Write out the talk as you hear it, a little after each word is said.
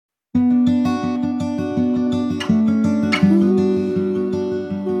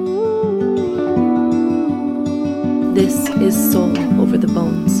This is Soul Over the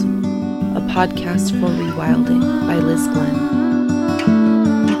Bones, a podcast for rewilding by Liz Glenn.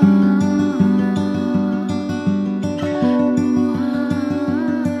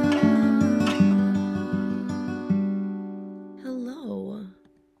 Hello,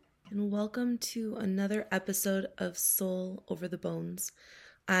 and welcome to another episode of Soul Over the Bones.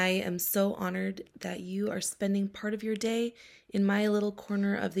 I am so honored that you are spending part of your day in my little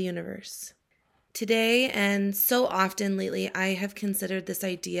corner of the universe. Today, and so often lately, I have considered this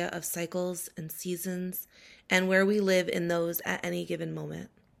idea of cycles and seasons and where we live in those at any given moment.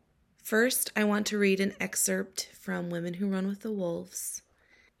 First, I want to read an excerpt from Women Who Run with the Wolves.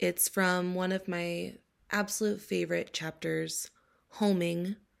 It's from one of my absolute favorite chapters,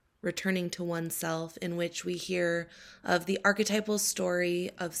 Homing, Returning to Oneself, in which we hear of the archetypal story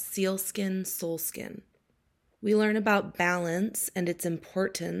of sealskin, soulskin. We learn about balance and its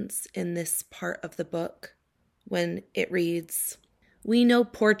importance in this part of the book when it reads, "We know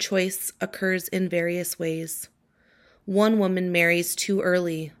poor choice occurs in various ways. One woman marries too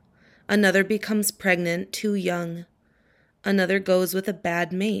early. Another becomes pregnant too young. Another goes with a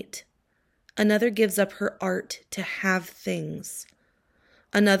bad mate. Another gives up her art to have things.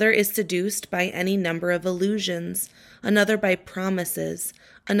 Another is seduced by any number of illusions, another by promises,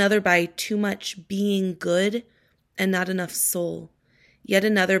 another by too much being good and not enough soul, yet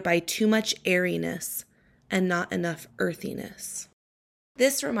another by too much airiness and not enough earthiness."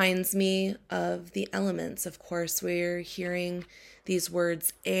 This reminds me of the elements. Of course, we're hearing these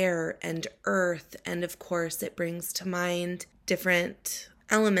words air and earth, and of course it brings to mind different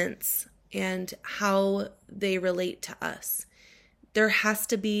elements and how they relate to us. There has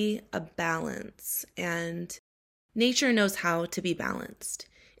to be a balance, and nature knows how to be balanced.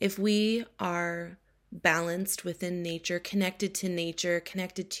 If we are balanced within nature, connected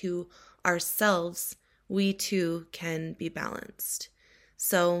to ourselves, we too can be balanced.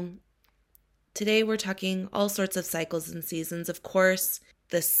 So today we're talking all sorts of cycles and seasons. Of course,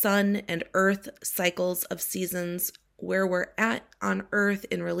 the sun and earth cycles of seasons, where we're at on earth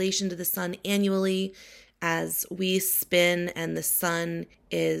in relation to the sun annually, as we spin and the sun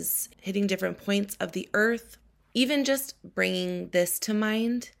is hitting different points of the earth. Even just bringing this to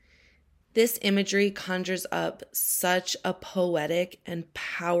mind, this imagery conjures up such a poetic and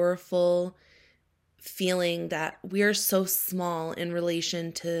powerful feeling that we are so small in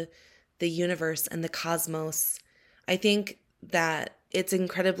relation to the universe and the cosmos. I think that it's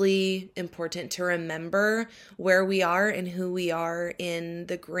incredibly important to remember where we are and who we are in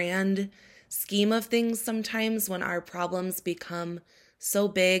the grand scheme of things sometimes when our problems become so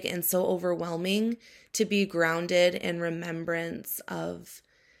big and so overwhelming, to be grounded in remembrance of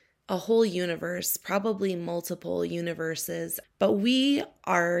a whole universe, probably multiple universes. But we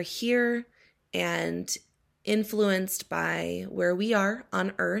are here and influenced by where we are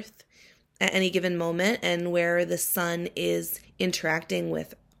on Earth at any given moment and where the sun is interacting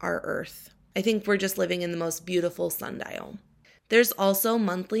with our Earth. I think we're just living in the most beautiful sundial. There's also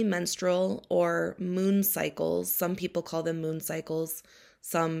monthly menstrual or moon cycles. Some people call them moon cycles.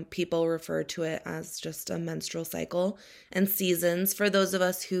 Some people refer to it as just a menstrual cycle, and seasons for those of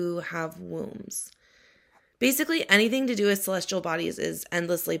us who have wombs. Basically, anything to do with celestial bodies is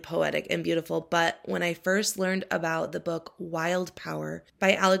endlessly poetic and beautiful, but when I first learned about the book Wild Power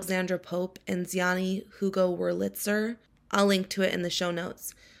by Alexandra Pope and Ziani Hugo Wurlitzer, I'll link to it in the show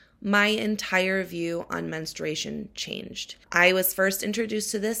notes, my entire view on menstruation changed. I was first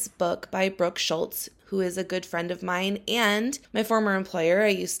introduced to this book by Brooke Schultz, who is a good friend of mine and my former employer. I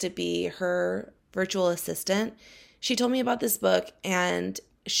used to be her virtual assistant. She told me about this book, and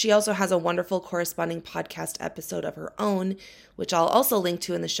she also has a wonderful corresponding podcast episode of her own, which I'll also link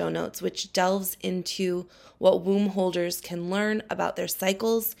to in the show notes, which delves into what womb holders can learn about their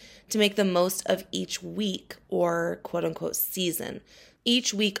cycles to make the most of each week, or quote unquote season.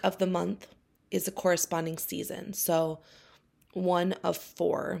 Each week of the month is a corresponding season. So one of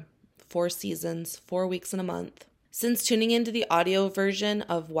four seasons, 4 weeks in a month. Since tuning into the audio version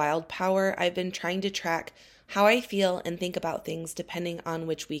of Wild Power, I've been trying to track how I feel and think about things depending on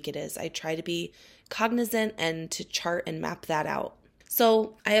which week it is. I try to be cognizant and to chart and map that out.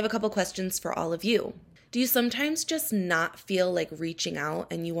 So I have a couple questions for all of you. Do you sometimes just not feel like reaching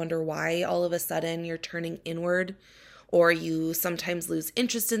out and you wonder why all of a sudden you're turning inward? Or you sometimes lose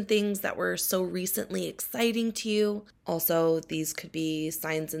interest in things that were so recently exciting to you. Also, these could be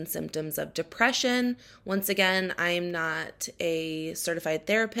signs and symptoms of depression. Once again, I'm not a certified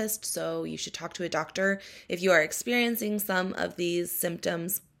therapist, so you should talk to a doctor if you are experiencing some of these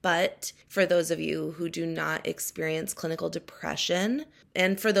symptoms. But for those of you who do not experience clinical depression,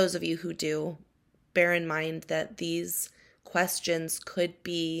 and for those of you who do, bear in mind that these questions could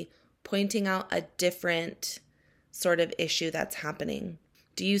be pointing out a different sort of issue that's happening.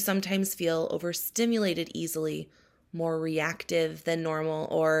 Do you sometimes feel overstimulated easily, more reactive than normal,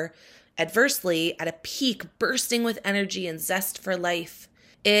 or adversely at a peak, bursting with energy and zest for life?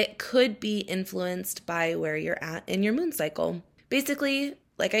 It could be influenced by where you're at in your moon cycle. Basically,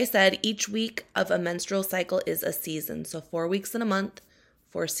 like I said, each week of a menstrual cycle is a season. So 4 weeks in a month,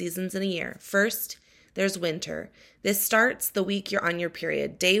 4 seasons in a year. First, there's winter. This starts the week you're on your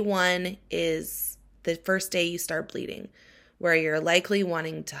period. Day 1 is the first day you start bleeding, where you're likely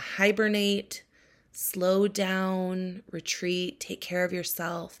wanting to hibernate, slow down, retreat, take care of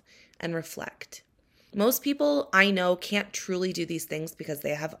yourself, and reflect. Most people I know can't truly do these things because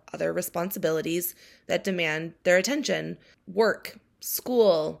they have other responsibilities that demand their attention. Work,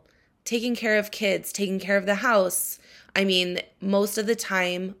 school, taking care of kids, taking care of the house. I mean, most of the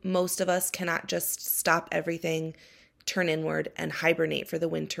time, most of us cannot just stop everything, turn inward, and hibernate for the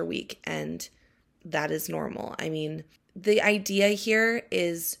winter week. And that is normal. I mean, the idea here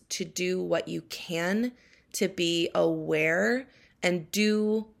is to do what you can to be aware and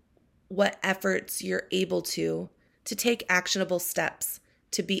do what efforts you're able to take actionable steps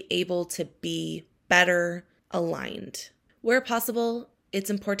to be able to be better aligned. Where possible, it's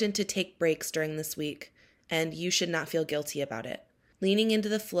important to take breaks during this week, and you should not feel guilty about it. Leaning into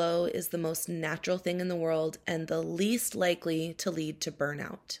the flow is the most natural thing in the world and the least likely to lead to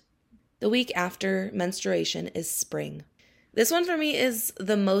burnout. The week after menstruation is spring. This one for me is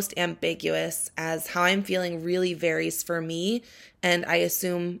the most ambiguous, as how I'm feeling really varies for me, and I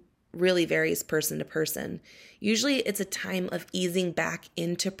assume really varies person to person. Usually it's a time of easing back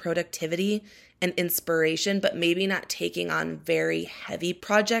into productivity and inspiration, but maybe not taking on very heavy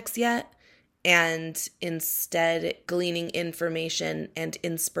projects yet, and instead gleaning information and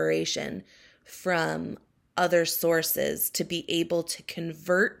inspiration from other sources to be able to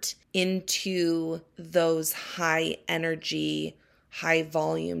convert into those high energy, high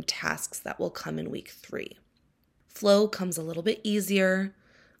volume tasks that will come in week 3. Flow comes a little bit easier.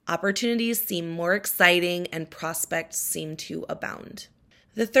 Opportunities seem more exciting and prospects seem to abound.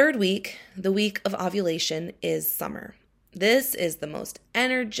 The third week, the week of ovulation, is summer. This is the most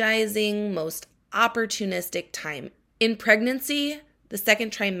energizing, most opportunistic time. In pregnancy, the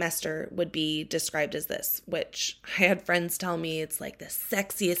second trimester would be described as this, which I had friends tell me it's like the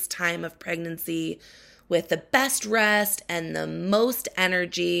sexiest time of pregnancy with the best rest and the most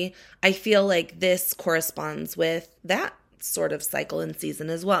energy. I feel like this corresponds with that sort of cycle and season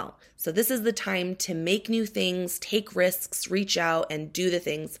as well. So this is the time to make new things, take risks, reach out, and do the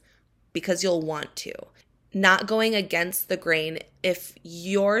things because you'll want to. Not going against the grain. If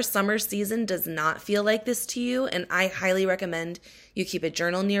your summer season does not feel like this to you, and I highly recommend you keep a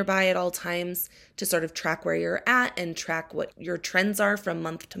journal nearby at all times to sort of track where you're at and track what your trends are from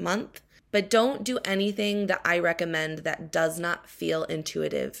month to month. But don't do anything that I recommend that does not feel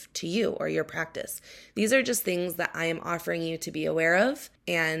intuitive to you or your practice. These are just things that I am offering you to be aware of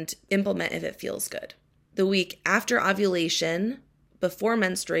and implement if it feels good. The week after ovulation, before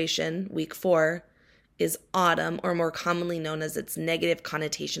menstruation, week 4, is autumn, or more commonly known as its negative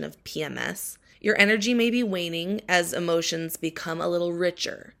connotation of PMS. Your energy may be waning as emotions become a little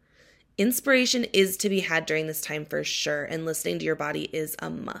richer. Inspiration is to be had during this time for sure, and listening to your body is a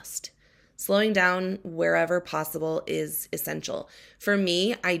must. Slowing down wherever possible is essential. For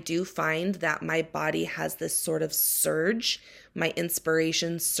me, I do find that my body has this sort of surge. My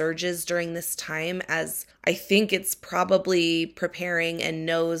inspiration surges during this time, as I think it's probably preparing and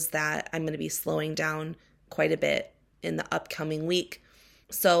knows that I'm going to be slowing down quite a bit in the upcoming week.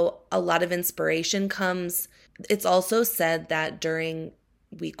 So a lot of inspiration comes. It's also said that during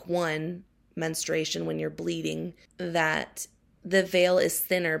week 1, menstruation, when you're bleeding, that the veil is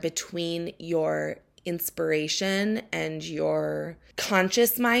thinner between your inspiration and your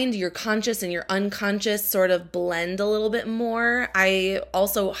conscious mind. Your conscious and your unconscious sort of blend a little bit more. I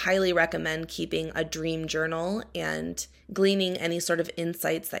also highly recommend keeping a dream journal and gleaning any sort of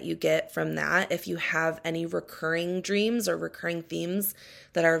insights that you get from that. If you have any recurring dreams or recurring themes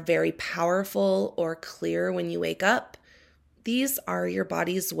that are very powerful or clear when you wake up, these are your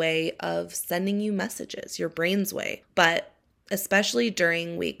body's way of sending you messages, your brain's way. But especially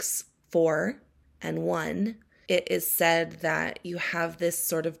during weeks 4 and 1, it is said that you have this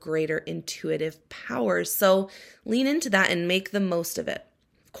sort of greater intuitive power. So lean into that and make the most of it.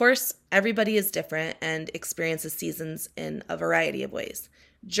 Of course, everybody is different and experiences seasons in a variety of ways.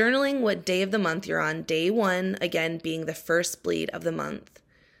 Journaling what day of the month you're on, day 1, again, being the first bleed of the month,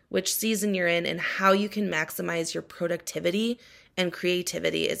 which season you're in, and how you can maximize your productivity and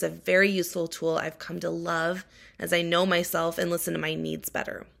creativity is a very useful tool I've come to love as I know myself and listen to my needs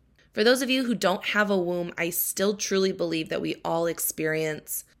better. For those of you who don't have a womb, I still truly believe that we all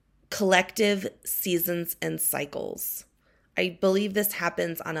experience collective seasons and cycles. I believe this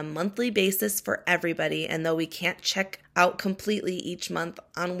happens on a monthly basis for everybody, and though we can't check out completely each month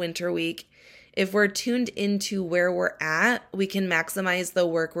on Winter Week, if we're tuned into where we're at, we can maximize the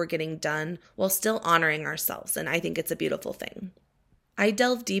work we're getting done while still honoring ourselves, and I think it's a beautiful thing. I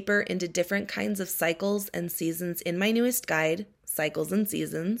delve deeper into different kinds of cycles and seasons in my newest guide, Cycles and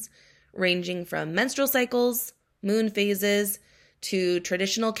Seasons, ranging from menstrual cycles, moon phases, to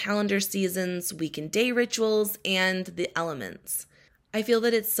traditional calendar seasons, week and day rituals, and the elements. I feel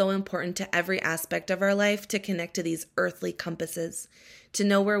that it's so important to every aspect of our life to connect to these earthly compasses, to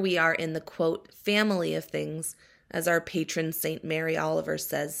know where we are in the, quote, family of things, as our patron St. Mary Oliver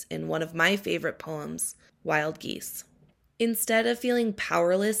says in one of my favorite poems, Wild Geese. Instead of feeling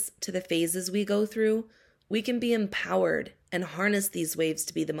powerless to the phases we go through, we can be empowered and harness these waves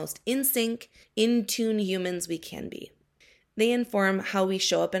to be the most in sync, in tune humans we can be. They inform how we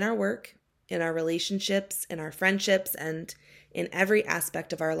show up in our work, in our relationships, in our friendships, and in every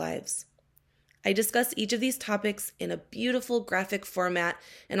aspect of our lives. I discuss each of these topics in a beautiful graphic format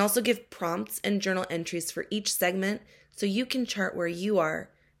and also give prompts and journal entries for each segment so you can chart where you are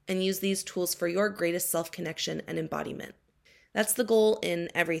and use these tools for your greatest self-connection and embodiment. That's the goal in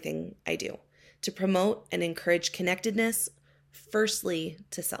everything I do, to promote and encourage connectedness, firstly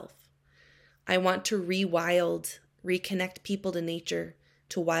to self. I want to reconnect people to nature,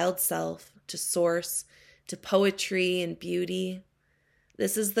 to wild self, to source, to poetry and beauty.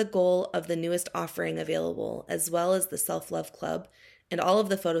 This is the goal of the newest offering available, as well as the Self-Love Club and all of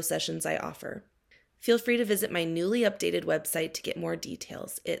the photo sessions I offer. Feel free to visit my newly updated website to get more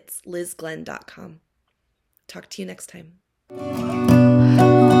details. It's lizglenn.com. Talk to you next time.